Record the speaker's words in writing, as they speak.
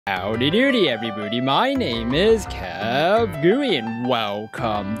Howdy doody everybody, my name is KevGuuey and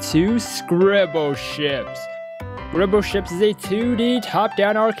welcome to Scribble Ships. Scribble Ships is a 2D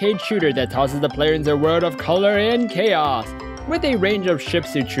top-down arcade shooter that tosses the player into a world of color and chaos. With a range of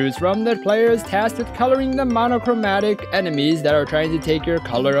ships to choose from, the player is tasked with coloring the monochromatic enemies that are trying to take your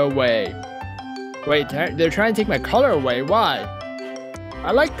color away. Wait, they're trying to take my color away? Why?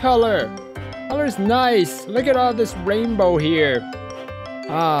 I like color. Color's nice. Look at all this rainbow here.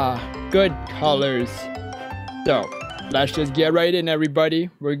 Ah, good colors. So, let's just get right in, everybody.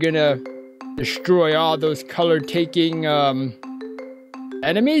 We're gonna destroy all those color-taking,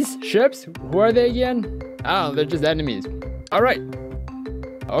 enemies? Ships? Who are they again? Oh, they're just enemies. Alright.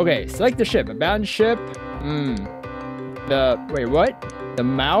 Okay, select the ship. Abandoned ship. Wait, what? The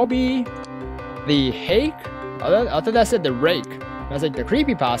Malby? The Hake? I thought that said the Rake. That's like the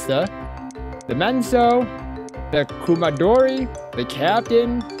creepypasta. The Menso. The Kumadori, the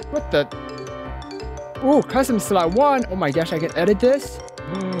Captain, what the? Ooh, custom slot 1. Oh my gosh, I can edit this?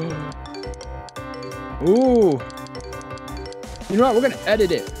 Ooh. You know what, we're gonna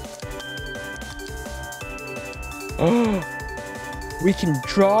edit it. Oh, we can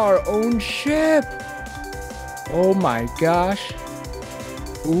draw our own ship. Oh my gosh.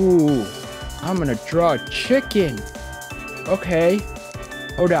 Ooh, I'm gonna draw a chicken. Okay,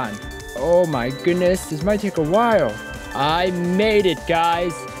 hold on. Oh my goodness, this might take a while. I made it,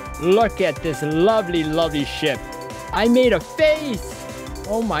 guys. Look at this lovely, lovely ship. I made a face.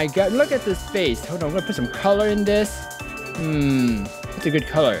 Oh my god, look at this face. Hold on, I'm gonna put some color in this. What's a good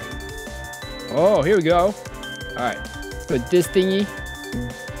color? Oh, here we go. Alright, put this thingy.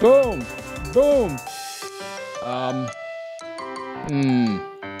 Boom, boom.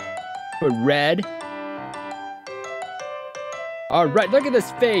 Put red. Alright, look at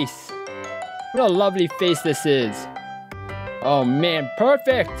this face. What a lovely face this is. Oh man,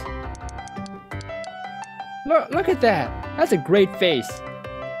 perfect. Look at that. That's a great face.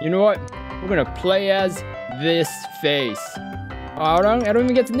 You know what? We're gonna play as this face. Oh, I don't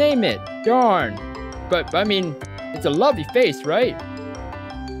even get to name it. Darn. But I mean, it's a lovely face, right?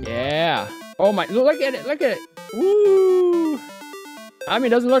 Yeah. Oh my, look at it, look at it. Woo. I mean, it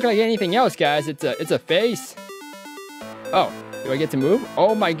doesn't look like anything else, guys. It's a face. Oh. Do I get to move?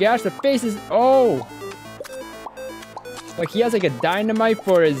 Oh my gosh, the face is... Oh! Like he has like a dynamite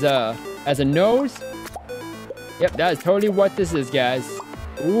for his, as a nose? Yep, that is totally what this is, guys.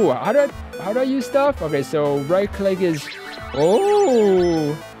 Ooh, how do I use stuff? Okay, so right click is...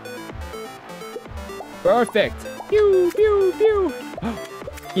 Oh! Perfect! Pew, pew, pew!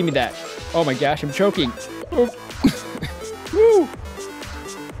 Give me that. Oh my gosh, I'm choking. Oh. Woo!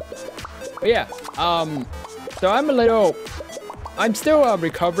 But yeah, so I'm still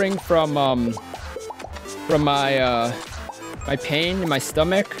recovering from my my pain in my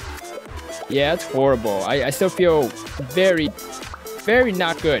stomach. Yeah, it's horrible. I still feel very, very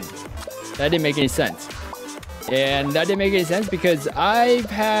not good. That didn't make any sense. And that didn't make any sense because I've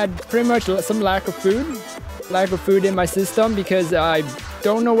had pretty much some lack of food in my system because I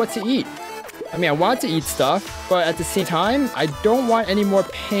don't know what to eat. I mean, I want to eat stuff, but at the same time, I don't want any more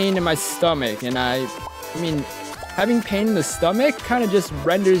pain in my stomach. And I mean, having pain in the stomach kind of just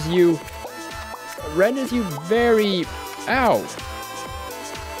renders you very, ow.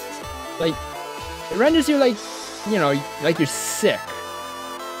 Like, it renders you like, you know, like you're sick.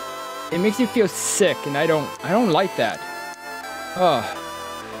 It makes you feel sick, and I don't like that.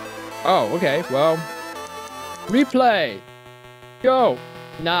 Oh, okay, well, replay. Go.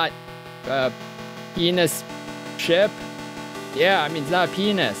 Not, penis ship. Yeah, I mean, it's not a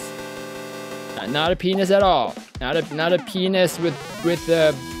penis. Not a penis at all. Not a penis with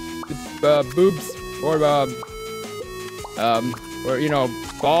boobs or you know,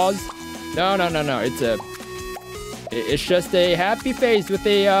 balls. No. It's just a happy face with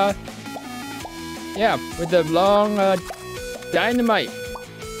a yeah, with a long dynamite.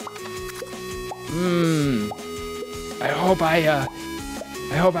 I hope I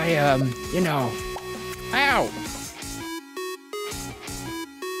you know. Ow.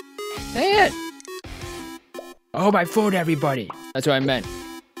 Man. I hope I fooled everybody. That's what I meant.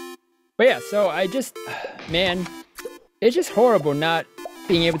 But yeah, so I just, man, it's just horrible not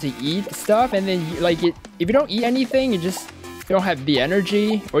being able to eat stuff, and then like if you don't eat anything, you just don't have the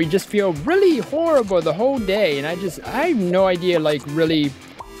energy, or you just feel really horrible the whole day. And I have no idea, like really.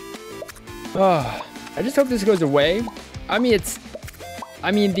 I just hope this goes away. I mean,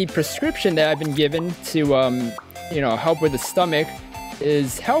 the prescription that I've been given to you know, help with the stomach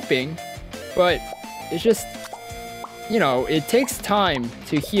is helping, but it's just, you know, it takes time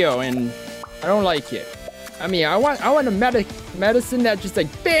to heal, and I don't like it. I mean, I want a medicine that just like,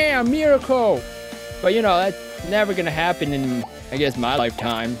 bam, miracle. But you know, that's never gonna happen in, I guess, my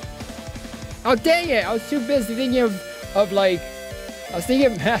lifetime. Oh, dang it. I was too busy thinking of like, I was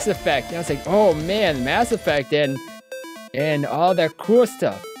thinking of Mass Effect. And I was like, oh man, Mass Effect and all that cool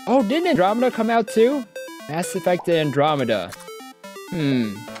stuff. Oh, didn't Andromeda come out too? Mass Effect Andromeda.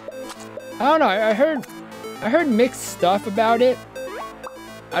 I don't know. I heard mixed stuff about it.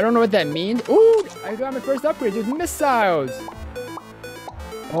 I don't know what that means. Ooh, I got my first upgrades with missiles.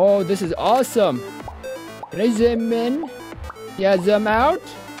 Oh, this is awesome. Can I zoom in? Yeah, zoom out?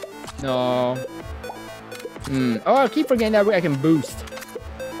 No. Oh, I keep forgetting that way I can boost.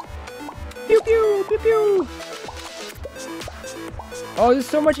 Pew pew pew pew. Oh, this is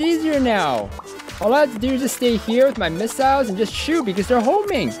so much easier now. All I have to do is just stay here with my missiles and just shoot because they're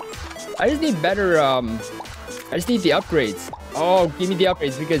homing. I just need better, I just need the upgrades. Oh, give me the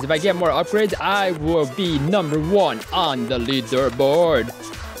upgrades because if I get more upgrades, I will be #1 on the leaderboard.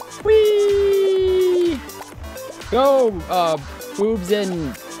 Whee! Go, boobs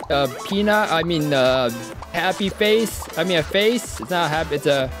and, happy face. I mean, a face. It's not happy, it's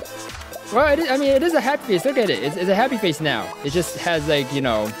a... Well, it is a happy face. Look at it. It's a happy face now. It just has, like, you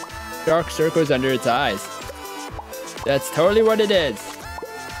know, dark circles under its eyes. That's totally what it is.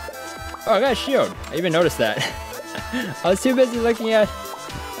 Oh, I got a shield. I even noticed that. I was too busy looking at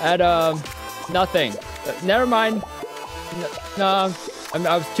nothing. Never mind. No, I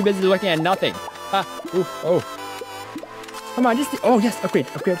was too busy looking at nothing. Ooh, oh. Come on, just... Oh, yes,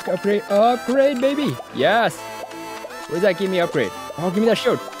 upgrade, baby. Yes. What does that give me upgrade? Oh, give me that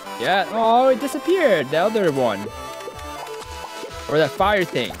shield. Yeah. Oh, it disappeared. The other one. Or that fire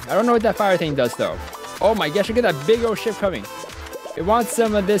thing. I don't know what that fire thing does, though. Oh my gosh, look at that big old ship coming. It wants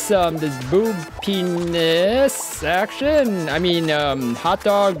some of this, this boob penis action. I mean, hot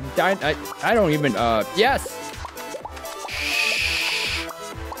dog, I don't even, yes!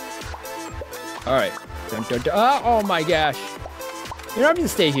 Alright. Oh my gosh. You know, I'm gonna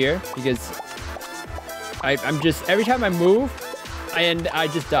stay here, because I'm just, every time I move, I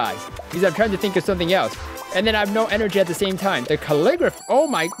just die. Because I'm trying to think of something else. And then I have no energy at the same time. The calligraphy, oh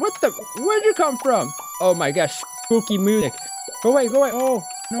my, where'd you come from? Oh my gosh, spooky music. Go away, oh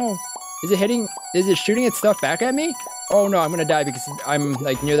no. Is it shooting its stuff back at me? Oh no, I'm gonna die because I'm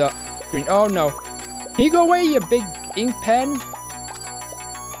like near the screen. Oh no. Can you go away, you big ink pen?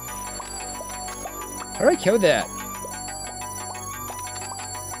 How do I kill that?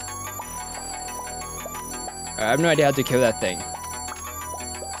 I have no idea how to kill that thing.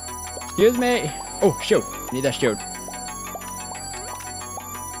 Excuse me. Oh, shield. I need that shield.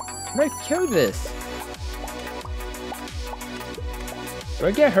 How do I kill this? Do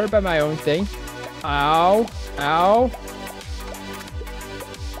I get hurt by my own thing? Ow. Ow.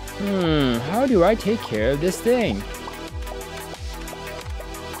 How do I take care of this thing?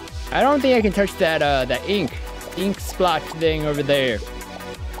 I don't think I can touch that ink splotch thing over there.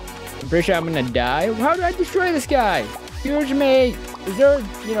 I'm pretty sure I'm gonna die. How do I destroy this guy? Excuse me. Is there,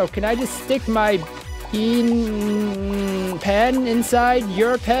 you know, can I just stick my pen inside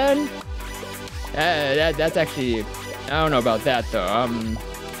your pen? That's actually, I don't know about that though.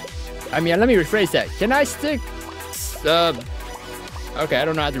 I mean, let me rephrase that. Can I stick, okay, I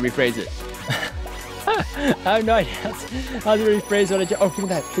don't know how to rephrase it. I have no idea how to rephrase what I just, oh, give me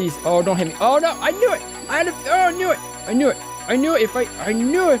that, please. Oh, don't hit me. Oh no, I knew it. I knew it. I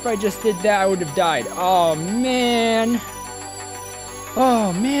knew if I just did that, I would have died. Oh man.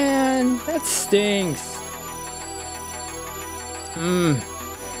 Oh man, that stinks. Man,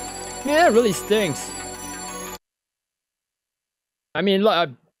 that really stinks. I mean, look,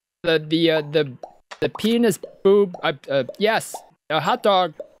 the penis boob, yes, hot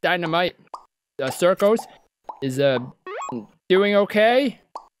dog dynamite circles is doing okay.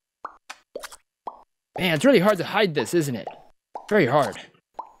 Man, it's really hard to hide this, isn't it? Very hard,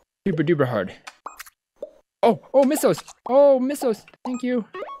 super duper hard. Oh, missiles. Oh, missiles. Thank you.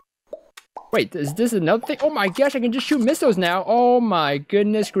 Wait, is this another thing? Oh my gosh, I can just shoot missiles now. Oh my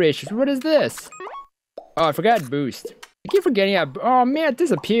goodness gracious. What is this? Oh, I forgot boost. I keep forgetting. Oh man, it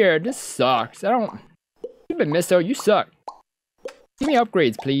disappeared. This sucks. I don't... Stupid missile, you suck. Give me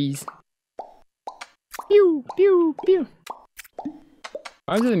upgrades, please. Pew, pew, pew.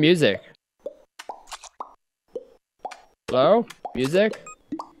 Onto the music. Hello? Music?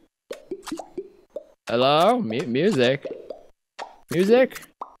 Hello? Music? Music?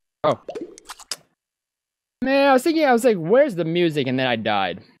 Oh. Man, I was like, where's the music? And then I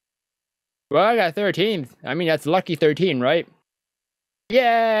died. Well, I got 13th. I mean, that's lucky 13, right?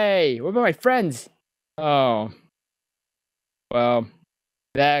 Yay! What about my friends? Oh. Well,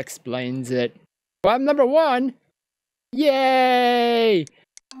 that explains it. Well, I'm #1. Yay!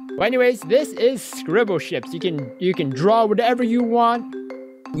 Well, anyways, this is Scribble Ships. You can draw whatever you want.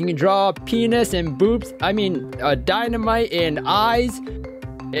 You can draw penis and boobs. I mean, dynamite and eyes,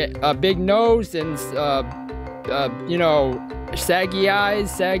 a big nose, and you know, saggy eyes,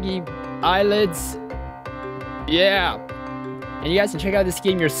 saggy eyelids. Yeah. And you guys can check out this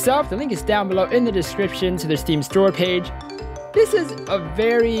game yourself. The link is down below in the description to their Steam store page. This is a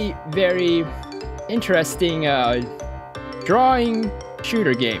very, very interesting drawing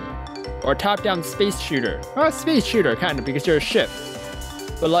shooter game, or top-down space shooter. Well, space shooter kind of, because you're a ship.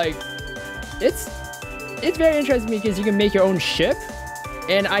 But like, it's very interesting because you can make your own ship,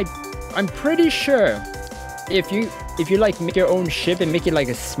 and I'm pretty sure if you like make your own ship and make it like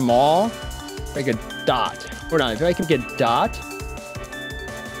a small, like a dot. Hold on, if I can make a dot,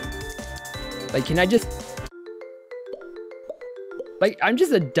 like, can I just, like, I'm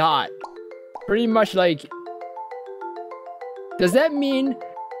just a dot, pretty much. Like, does that mean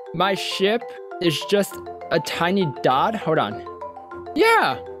my ship is just a tiny dot? Hold on.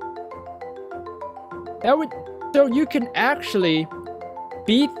 Yeah. That would, so you can actually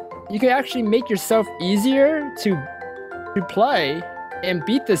make yourself easier to play and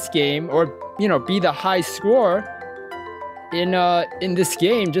beat this game, or, you know, be the high score in this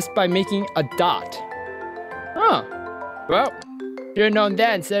game just by making a dot. Huh. Well, should have known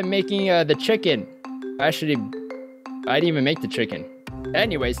that instead of making the chicken. Actually, I didn't even make the chicken.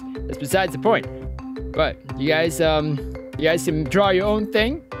 Anyways, that's besides the point. But you guys can draw your own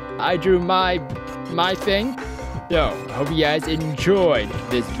thing. I drew my thing. So, I hope you guys enjoyed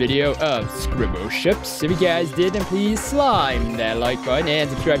this video of Scribble Ships. If you guys did, then please slime that like button and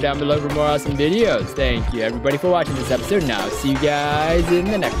subscribe down below for more awesome videos. Thank you everybody for watching this episode. Now, see you guys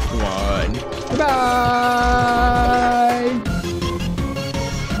in the next one. Bye!